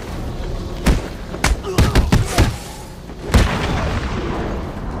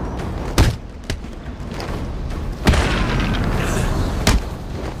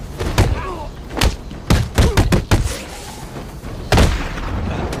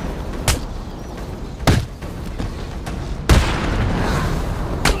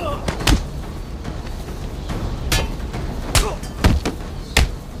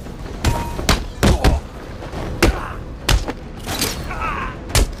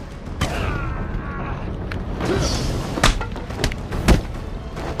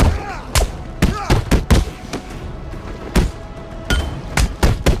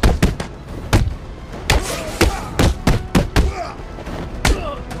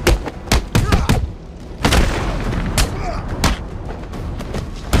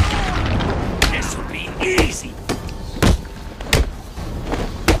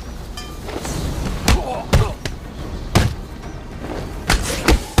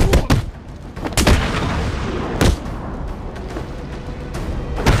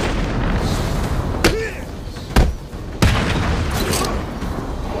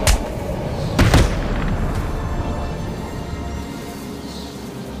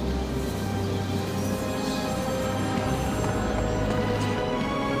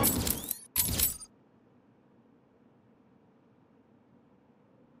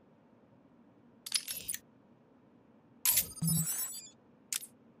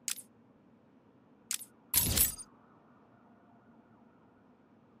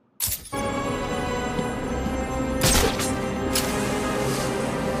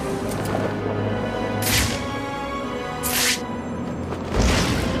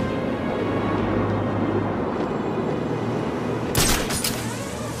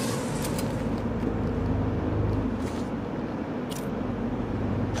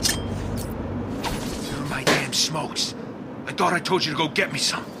 thought I told you to go get me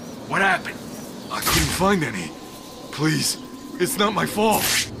some. What happened? I couldn't find any. Please, it's not my fault.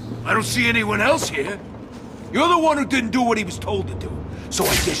 I don't see anyone else here. You're the one who didn't do what he was told to do. So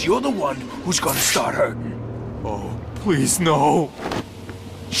I guess you're the one who's gonna start hurting. Oh, please, no.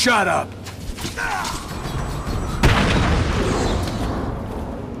 Shut up.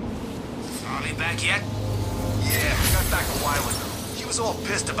 Harley back yet? Yeah, got back a while ago. She was all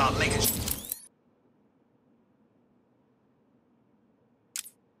pissed about making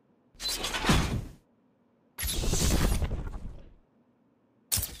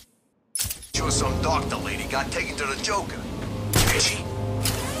some doctor lady got taken to the Joker. Is she?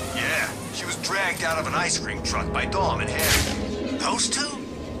 Yeah, she was dragged out of an ice cream truck by Dom and Harry. Those two?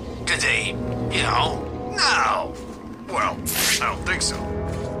 Did they, you know? No! Well, I don't think so.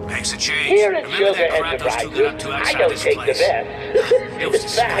 Makes a change. Here at Remember Sugar that crap those two got up to Enterprises, I outside don't this take place? the best. In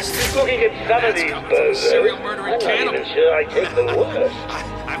fact, looking at some of these burgers, serial I'm murdering not cannibal. even sure I take the worst.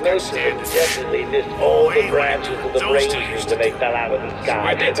 Most of them definitely missed all the branches of the brain juice when they fell out of the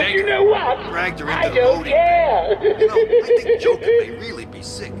sky. But you know what? Dragged her I into the don't loading care. bay. You know, I think Joker may really be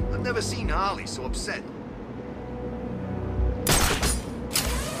sick. I've never seen Harley so upset.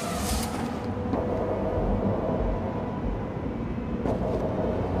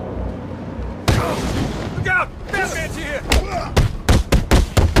 Look out! Batman's here!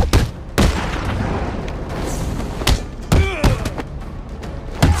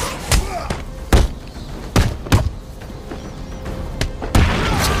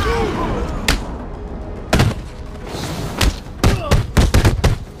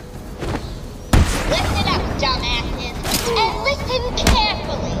 Listen up, dumbasses, and listen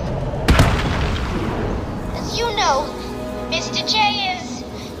carefully. As you know, Mr. J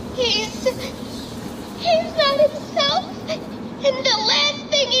he's not himself, and the last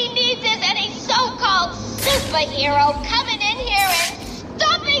thing he needs is any so-called superhero coming in here and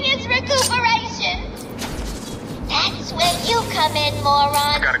stopping his recuperation. That's where you come in, moron.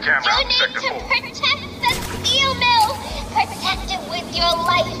 I got a camera You out in need Sector to 4. protect the steel mill. Protect it with your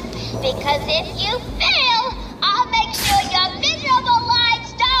life. Because if you fail, I'll make sure your miserable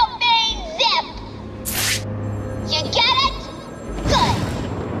lives don't mean zip. You get it? Good.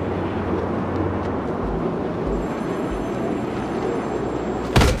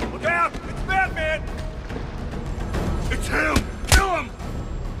 Look out! It's Batman! It's him! Kill him!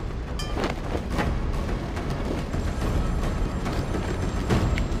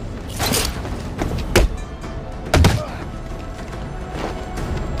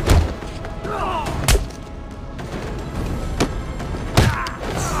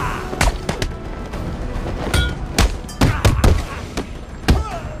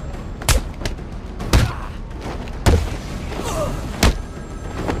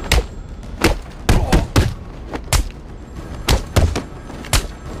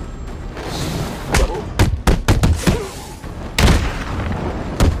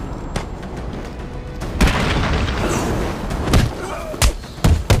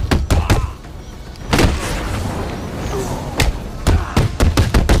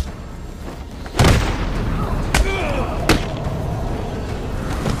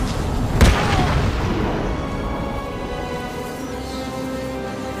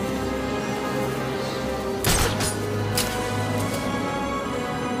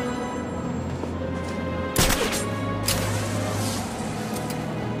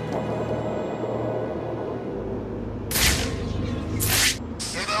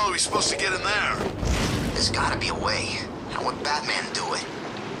 How are we supposed to get in there? There's gotta be a way. How would Batman do it?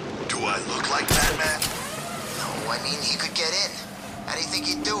 Do I look like Batman? No, I mean, he could get in. How do you think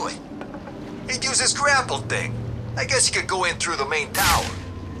he'd do it? He'd use his grapple thing. I guess he could go in through the main tower.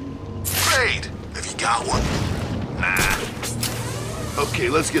 Great! Have you got one? Nah. Okay,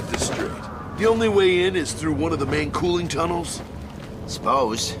 let's get this straight. The only way in is through one of the main cooling tunnels?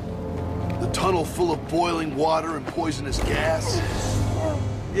 Suppose. The tunnel full of boiling water and poisonous gas?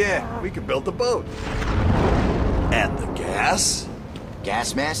 Yeah, we could build the boat. And the gas?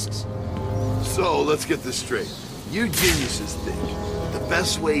 Gas masks? So, let's get this straight. You geniuses think the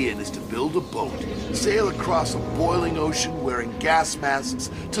best way in is to build a boat, sail across a boiling ocean wearing gas masks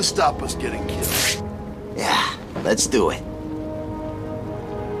to stop us getting killed. Yeah, let's do it.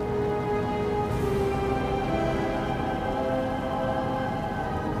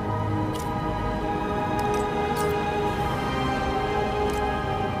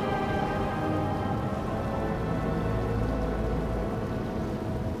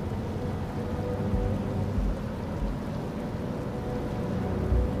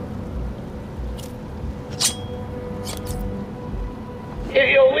 If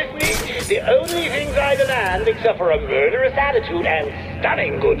you're with me, The only things I demand, except for a murderous attitude and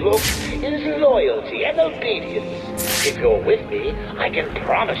stunning good looks, is loyalty and obedience. If you're with me, I can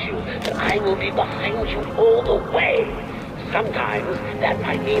promise you that I will be behind you all the way. Sometimes that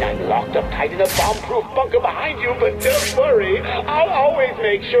might mean I'm locked up tight in a bomb-proof bunker behind you, but don't worry, I'll always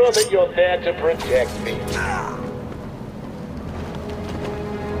make sure that you're there to protect me.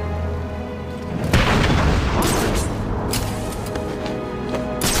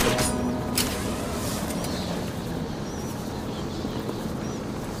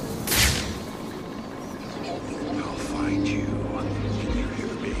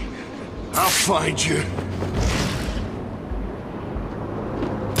 I'll find you.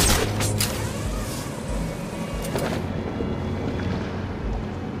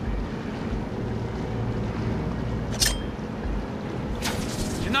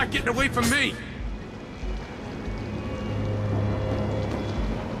 You're not getting away from me!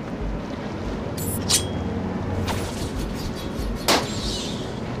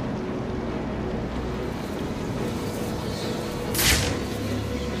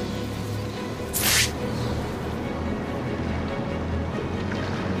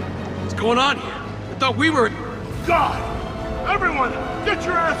 What's going on here? I thought we were... God! Everyone, get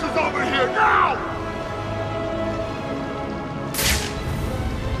your asses over here now!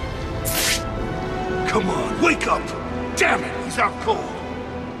 Come on, wake up! Damn it, he's out cold!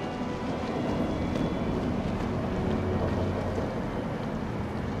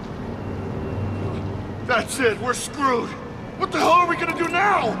 That's it, we're screwed! What the hell are we gonna do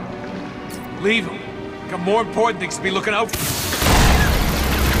now? Leave him. Got more important things to be looking out for.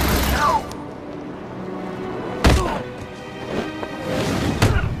 No!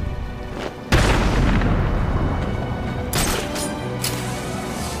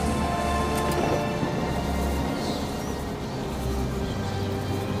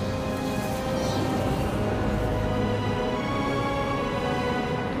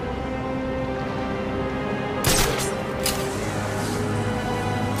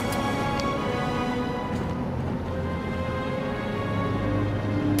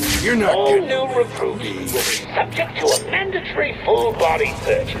 You're not All getting new recruits will be subject to a mandatory full-body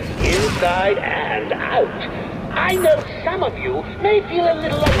search, inside and out. I know some of you may feel a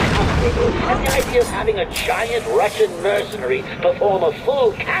little uncomfortable at the idea of having a giant Russian mercenary perform a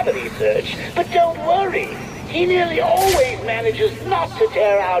full cavity search, but don't worry. He nearly always manages not to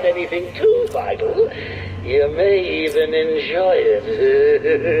tear out anything too vital. You may even enjoy it.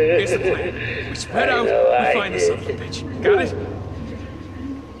 Here's the plan. We spread out and find the son of a bitch. Got it?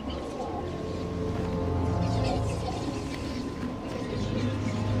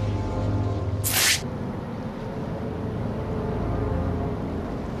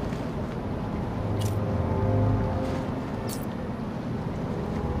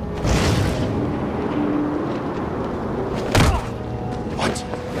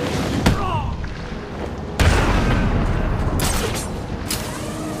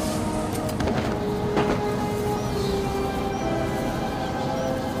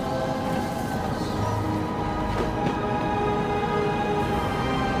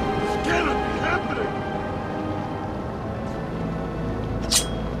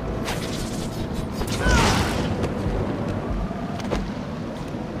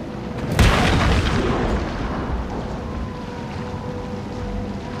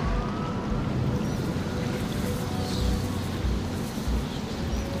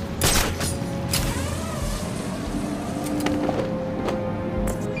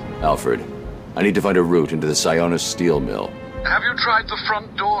 Alfred, I need to find a route into the Sionis steel mill. Have you tried the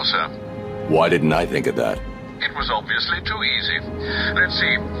front door, sir? Why didn't I think of that? It was obviously too easy. Let's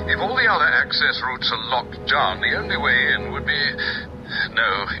see. If all the other access routes are locked down, the only way in would be...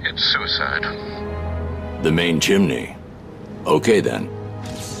 No, it's suicide. The main chimney. Okay, then.